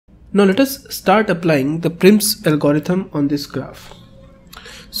Now let us start applying the Prim's algorithm on this graph.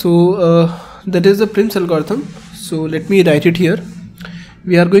 So that is the Prim's algorithm. So let me write it here.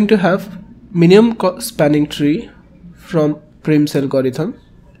 We are going to have minimum spanning tree from Prim's algorithm,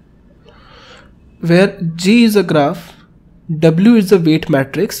 where G is a graph, W is the weight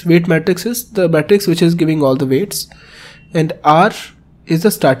matrix. Weight matrix is the matrix which is giving all the weights, and R is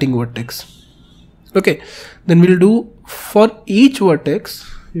the starting vertex. Okay, then we'll do for each vertex.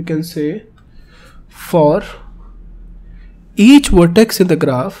 You can say for each vertex in the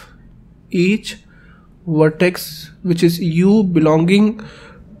graph, each vertex which is U belonging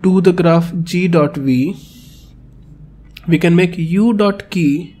to the graph G dot V, we can make U dot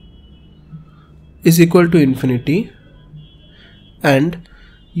key is equal to infinity and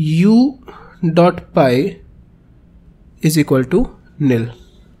U dot pi is equal to nil.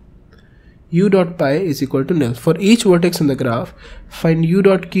 U dot pi is equal to nil. For each vertex in the graph, find U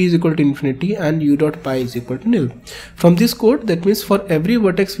dot key is equal to infinity and U dot pi is equal to nil. From this code, that means for every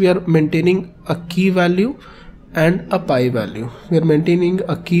vertex we are maintaining a key value and a pi value. We are maintaining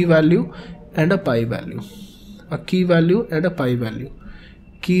a key value and a pi value. A key value and a pi value.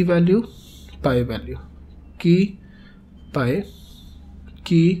 Key value, pi value. Key, pi,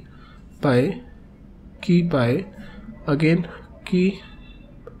 key, pi, key, pi, again key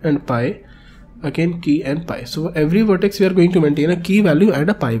and pi, again key and pi. So every vertex we are going to maintain a key value and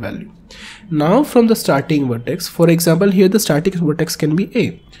a pi value. Now from the starting vertex, for example here the starting vertex can be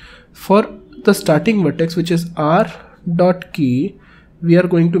A. For the starting vertex which is R dot key, we are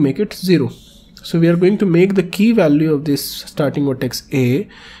going to make it 0. So we are going to make the key value of this starting vertex A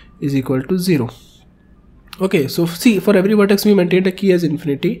is equal to 0. Okay, so see, for every vertex we maintained a key as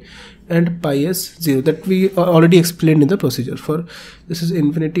infinity and pi as 0. That we already explained in the procedure. For this is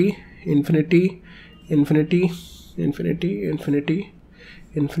infinity, infinity, infinity, infinity, infinity,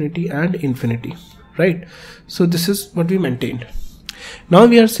 infinity and infinity, right? So this is what we maintained. Now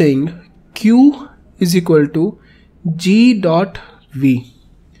we are saying Q is equal to G dot V.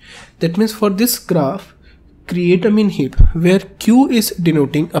 That means for this graph, create a min heap where Q is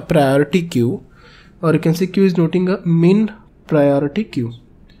denoting a priority queue, or you can say Q is denoting a min priority queue.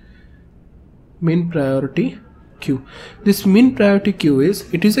 Min priority queue. This min priority queue is,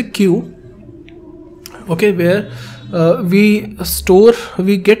 it is a queue, okay, where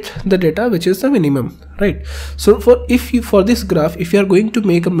we get the data which is the minimum, right? So for this graph, if you are going to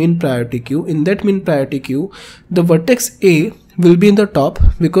make a min priority queue, in that min priority queue, the vertex A will be in the top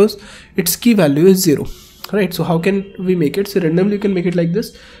because its key value is 0, right? So how can we make it? So randomly you can make it like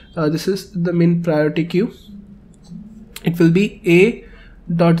this. This is the min priority queue. It will be A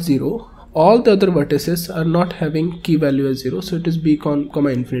dot 0. All the other vertices are not having key value as 0, so it is B comma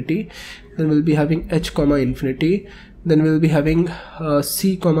infinity. Then we'll be having H comma infinity. Then we'll be having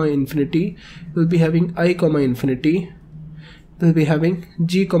C comma infinity. We'll be having I comma infinity. We'll be having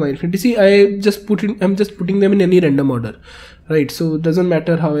G comma infinity. See, I'm just putting them in any random order, right? So it doesn't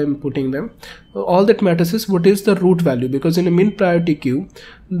matter how I'm putting them. All that matters is what is the root value, because in a min priority queue,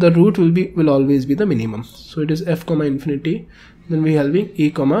 the root will always be the minimum. So it is F comma infinity. Then we have E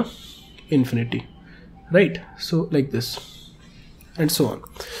comma infinity, right? So like this and so on.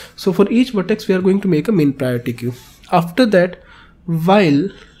 So for each vertex we are going to make a min priority queue. After that, while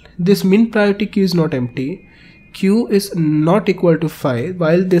this min priority queue is not empty, Q is not equal to 5,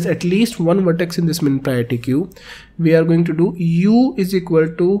 while there's at least one vertex in this min priority queue, we are going to do U is equal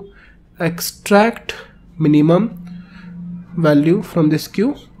to extract minimum value from this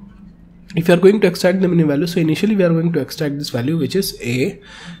queue. If you are going to extract the minimum value, so initially we are going to extract this value which is A,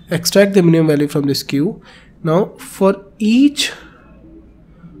 extract the minimum value from this queue. Now for each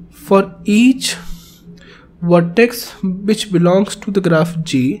vertex which belongs to the graph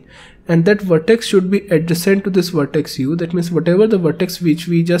G, and that vertex should be adjacent to this vertex U, that means whatever the vertex which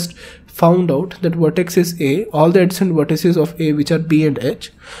we just found out, that vertex is A, all the adjacent vertices of A which are B and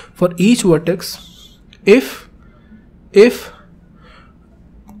H, for each vertex, if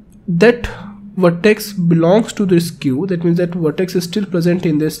that vertex belongs to this queue, that means that vertex is still present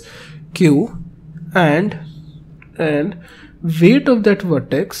in this queue, and weight of that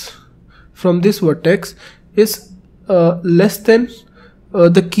vertex from this vertex is less than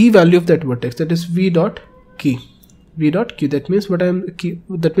the key value of that vertex, that is V dot key. V dot key. That means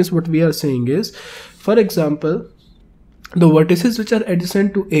what we are saying is, for example, the vertices which are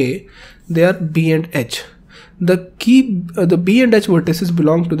adjacent to A, they are B and H. the key, the B and H vertices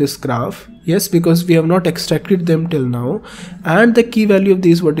belong to this graph. Yes, because we have not extracted them till now, and the key value of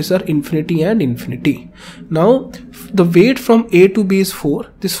these vertices are infinity and infinity. Now the weight from A to B is 4.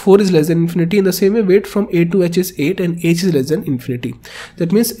 This 4 is less than infinity. In the same way, weight from A to H is 8 and H is less than infinity.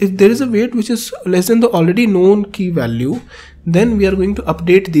 That means if there is a weight which is less than the already known key value, then we are going to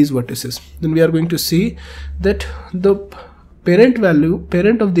update these vertices. Then we are going to see that the parent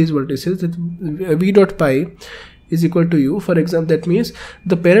of these vertices, that v dot pi is equal to u. For example, that means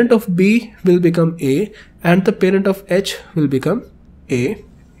the parent of B will become A and the parent of H will become A,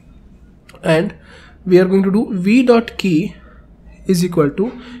 and we are going to do v dot key is equal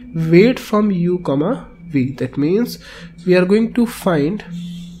to weight from u comma v. That means we are going to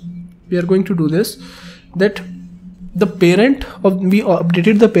do this, that the parent of, we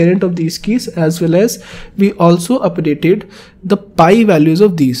updated the parent of these keys, as well as we also updated the pi values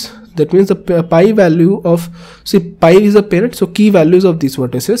of these. That means the pi value of, see, pi is a parent, so key values of these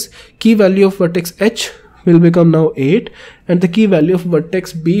vertices. Key value of vertex H will become now 8 and the key value of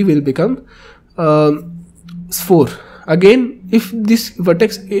vertex B will become 4. Again, if this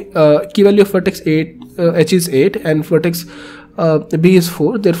vertex key value of vertex H is 8 and vertex B is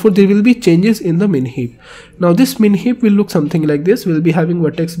 4, therefore there will be changes in the min heap. Now this min heap will look something like this. We'll be having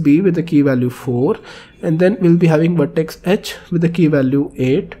vertex B with the key value 4, and then we'll be having vertex H with the key value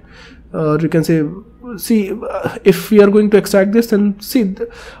 8. You can say, see, if we are going to extract this, then see,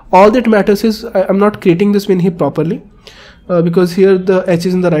 all that matters is I'm not creating this min heap properly, because here the H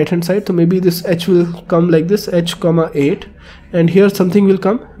is in the right hand side, so maybe this H will come like this, H comma 8, and here something will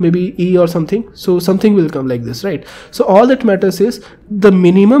come, maybe E or something, so something will come like this, right? So all that matters is the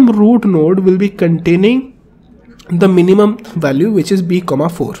minimum root node will be containing the minimum value, which is B comma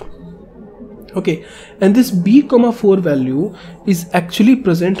 4. Okay, and this B comma 4 value is actually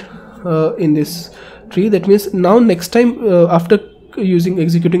present in this tree. That means now next time, after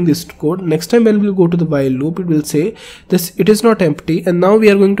executing this code, next time when we'll go to the while loop, it will say this, it is not empty, and now we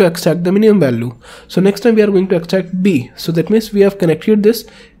are going to extract the minimum value. So next time we are going to extract B. So that means we have connected this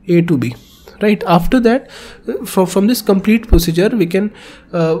A to B, right? After that, from this complete procedure, we can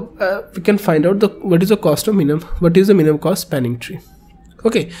find out what is the cost of minimum, what is the minimum cost spanning tree.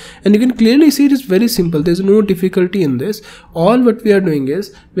 Okay, and you can clearly see it is very simple. There is no difficulty in this. All what we are doing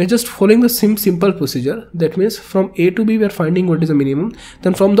is we are just following the simple procedure. That means from A to B we are finding what is the minimum.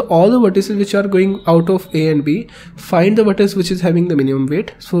 Then from all the vertices which are going out of A and B, find the vertex which is having the minimum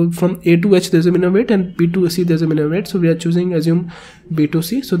weight. So from A to H there is a minimum weight, and B to C there is a minimum weight. So we are choosing, assume B to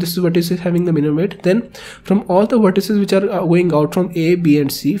C. So this is what is having the minimum weight. Then from all the vertices which are going out from A, B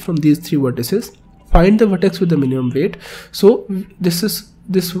and C, from these three vertices, find the vertex with the minimum weight. So this is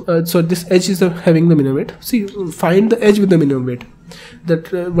this edge is having the minimum weight. See, find the edge with the minimum weight. That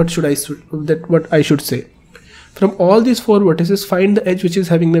what I should say. From all these four vertices, find the edge which is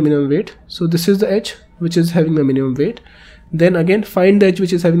having the minimum weight. So this is the edge which is having the minimum weight. Then again find the edge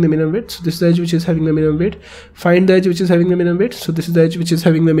which is having the minimum weight. So this is the edge which is having the minimum weight. Find the edge which is having the minimum weight. So this is the edge which is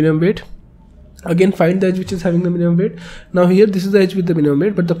having the minimum weight. Again find the edge which is having the minimum weight. Now here this is the edge with the minimum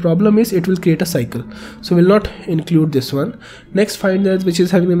weight, but the problem is it will create a cycle, so we'll not include this one. Next find the edge which is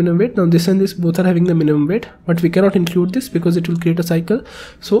having the minimum weight. Now this and this both are having the minimum weight, but we cannot include this because it will create a cycle,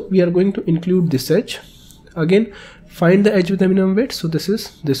 so we are going to include this edge. Again find the edge with the minimum weight, so this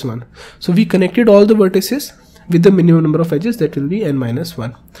is this one. So we connected all the vertices with the minimum number of edges, that will be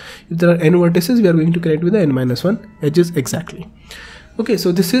n-1. If there are n vertices, we are going to connect with the n-1 edges exactly. Okay,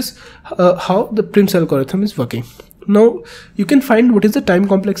 so this is how the Prim's algorithm is working. Now you can find what is the time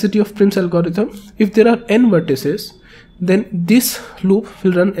complexity of Prim's algorithm. If there are n vertices, then this loop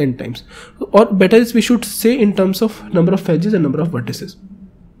will run n times, or better is we should say in terms of number of edges and number of vertices.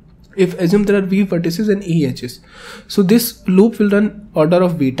 If assume there are v vertices and e edges, so this loop will run order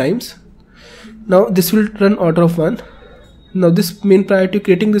of v times. Now this will run order of 1. Now this main priority,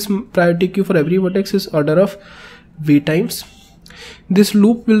 creating this priority queue for every vertex is order of v times. This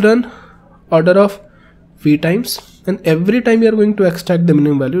loop will run order of v times, and every time you are going to extract the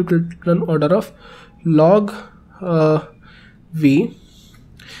minimum value, it will run order of log v,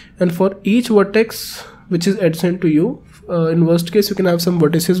 and for each vertex which is adjacent to you, in worst case you can have some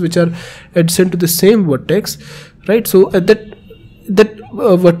vertices which are adjacent to the same vertex, right? So that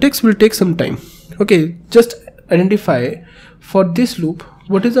vertex will take some time. Okay, just identify for this loop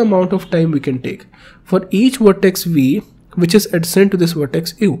what is the amount of time we can take for each vertex v which is adjacent to this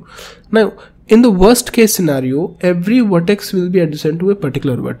vertex u. Now in the worst case scenario, every vertex will be adjacent to a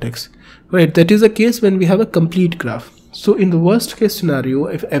particular vertex, right? That is the case when we have a complete graph. So in the worst case scenario,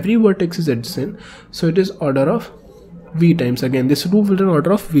 if every vertex is adjacent, so it is order of v times. Again this loop will run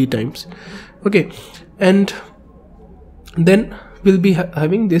order of v times. Okay, and then we'll be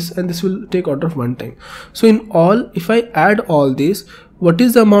having this, and this will take order of 1 time. So in all, if I add all these, what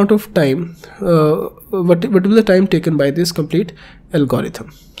is the amount of time, what will the time taken by this complete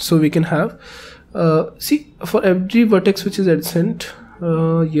algorithm? So we can have, see, for every vertex which is adjacent,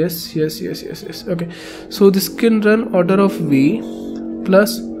 yes, okay, so this can run order of v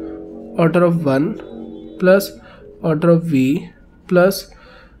plus order of 1 plus order of v plus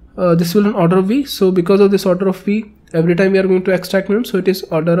this will run order of v. So because of this order of v, every time we are going to extract minimum, so it is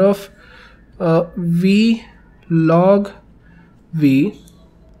order of v log v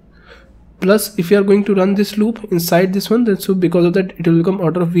plus, if you are going to run this loop inside this one, then so because of that it will become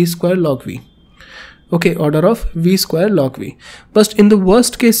order of v square log v. Okay, order of v square log v. But in the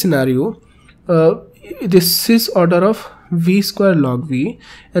worst case scenario, this is order of v square log v,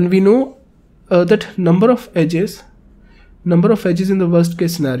 and we know that number of edges in the worst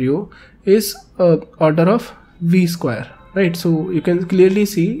case scenario is order of v square, right? So you can clearly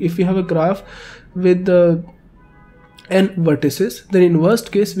see, if we have a graph with n vertices, then in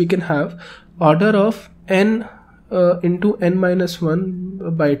worst case we can have order of n into n minus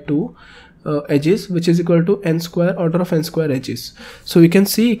 1 by 2 edges, which is equal to n square, order of n square edges. So we can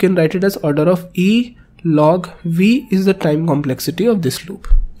see, you can write it as order of e log v is the time complexity of this loop.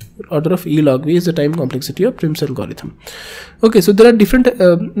 Order of e log v is the time complexity of Prim's algorithm. Okay, so there are different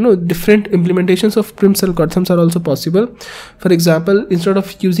different implementations of Prim's algorithms are also possible. For example, instead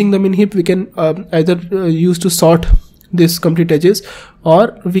of using the min heap, we can either use to sort this complete edges,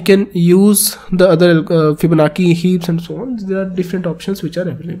 or we can use the other Fibonacci heaps and so on. There are different options which are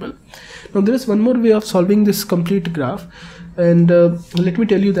available. Now there is one more way of solving this complete graph, and let me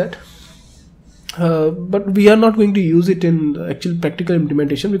tell you that, but we are not going to use it in actual practical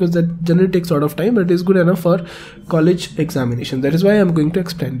implementation, because that generally takes a lot of time, but it is good enough for college examination. That is why I am going to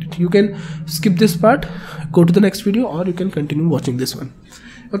explain it. You can skip this part, go to the next video, or you can continue watching this one.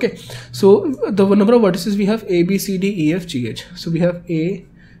 Okay, so the number of vertices we have a, b, c, d, e, f, g, h. So we have a,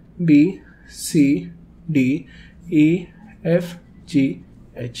 b, c, d, e, f, g,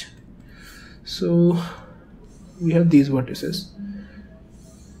 h. So we have these vertices.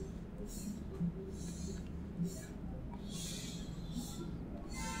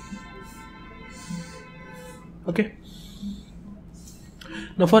 Okay,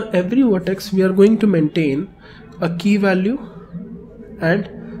 now for every vertex we are going to maintain a key value and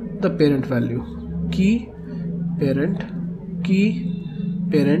the parent value. Key, parent, key,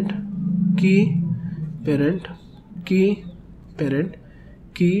 parent, key, parent, key, parent,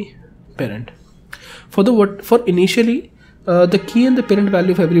 key, parent. For initially, the key and the parent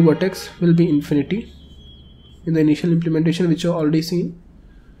value of every vertex will be infinity in the initial implementation, which you have already seen,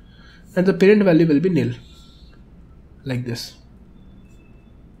 and the parent value will be nil, like this.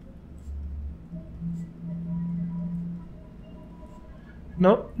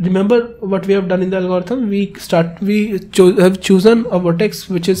 Now remember what we have done in the algorithm. We have chosen a vertex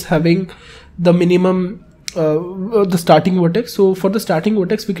which is having the minimum, the starting vertex. So for the starting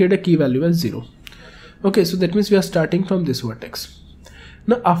vertex we create a key value as 0. Okay, so that means we are starting from this vertex.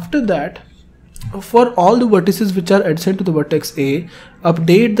 Now after that, for all the vertices which are adjacent to the vertex A,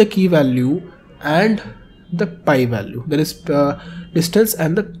 update the key value and the pi value, that is distance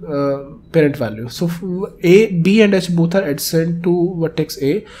and the parent value. So A, B and H both are adjacent to vertex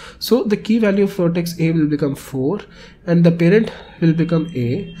A, so the key value of vertex A will become 4 and the parent will become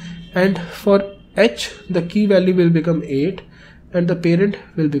A, and for H the key value will become 8 and the parent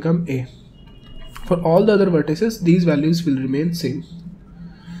will become A. For all the other vertices these values will remain same.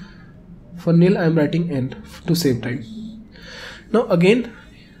 For nil I am writing n to save time. Now again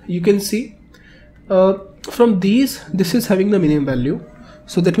you can see from these, this is having the minimum value,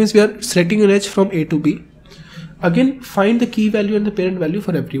 so that means we are selecting an edge from A to B. Again find the key value and the parent value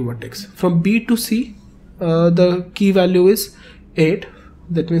for every vertex. From B to C the key value is 8,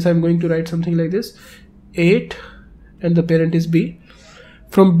 that means I am going to write something like this, 8 and the parent is B.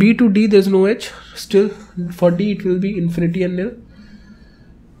 From B to D there is no edge, still for D it will be infinity and nil.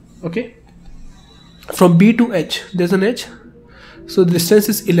 Okay, from B to H there is an edge, so the distance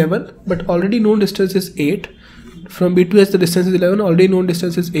is 11 but already known distance is 8. From B to H the distance is 11, already known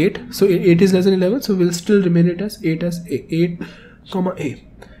distance is 8, so 8 is less than 11, so we will still remain it as 8 comma A,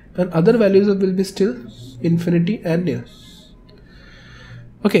 and other values will be still infinity and nil.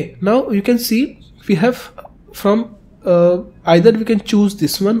 Okay, now you can see we have from either we can choose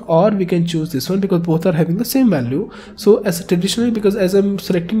this one or we can choose this one, because both are having the same value. So as traditionally, because as I'm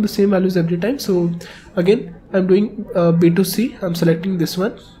selecting the same values every time, so again I'm doing B to C, I'm selecting this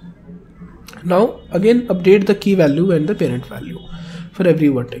one. Now again update the key value and the parent value for every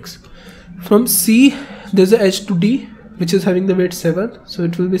vertex. From C there's a edge to D which is having the weight 7, so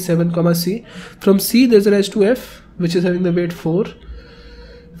it will be 7 comma C. From C there's an edge to F, which is having the weight 4.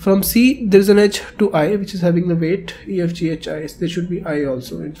 From C there is an edge to I, which is having the weight E, F, G, H, I. There should be I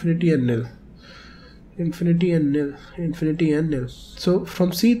also, infinity and nil, infinity and nil, infinity and nil. So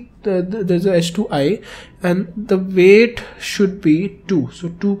from C there's an edge to I, and the weight should be 2, so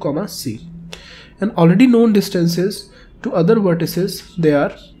 2 comma C. And already known distances to other vertices, they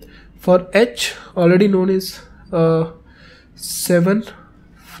are, for H already known is 8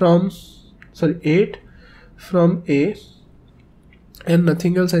 from A, and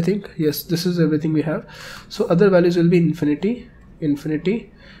nothing else, I think. Yes, this is everything we have. So other values will be infinity,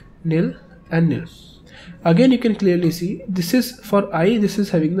 infinity, nil and nil. Again you can clearly see this is for I, this is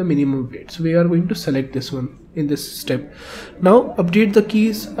having the minimum weight, so we are going to select this one in this step. Now update the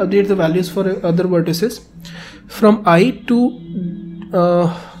keys, update the values for other vertices. From I to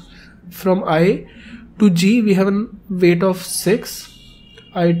G we have a weight of 6.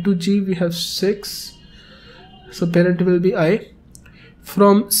 I to G we have 6, so parent will be I.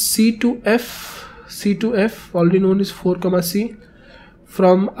 From C to F already known is 4 comma C.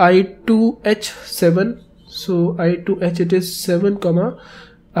 From I to H 7, so I to H it is 7 comma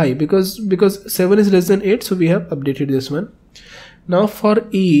I, because 7 is less than 8, so we have updated this one. Now for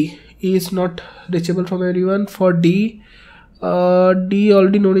E is not reachable from everyone. For D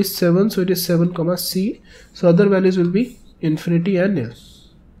already known is 7, so it is 7 comma C. So other values will be infinity and nil.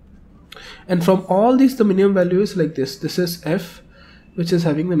 And from all these the minimum value is like this. This is F, which is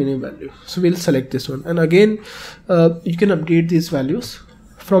having the minimum value, so we'll select this one. And again you can update these values.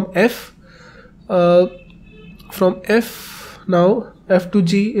 From F now F to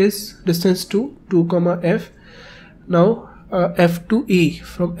G is distance 2 comma F. Now F to E,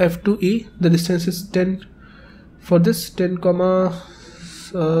 from F to E the distance is 10. For this 10 comma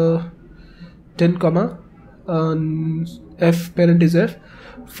F, parent is F.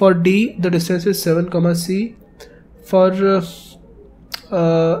 For D the distance is 7 comma C. For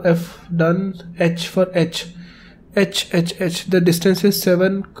F done. H, for H the distance is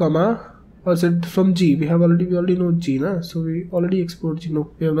 7 comma, or is it from G? We already know G, na? So we already explored G.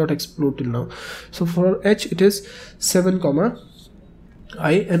 No, we have not explored till now. So for H it is 7 comma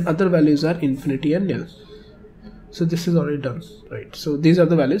I, and other values are infinity and nil. So this is already done, right? So these are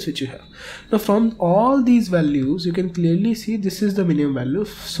the values which you have. Now from all these values you can clearly see this is the minimum value.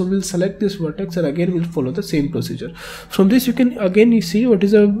 So we'll select this vertex, and again we'll follow the same procedure. From this you can again you see what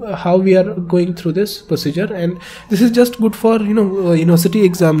is how we are going through this procedure, and this is just good for university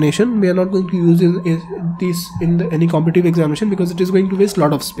examination. We are not going to use this in any competitive examination because it is going to waste a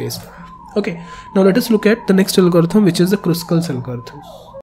lot of space. Okay, now let us look at the next algorithm, which is the Kruskal's algorithm.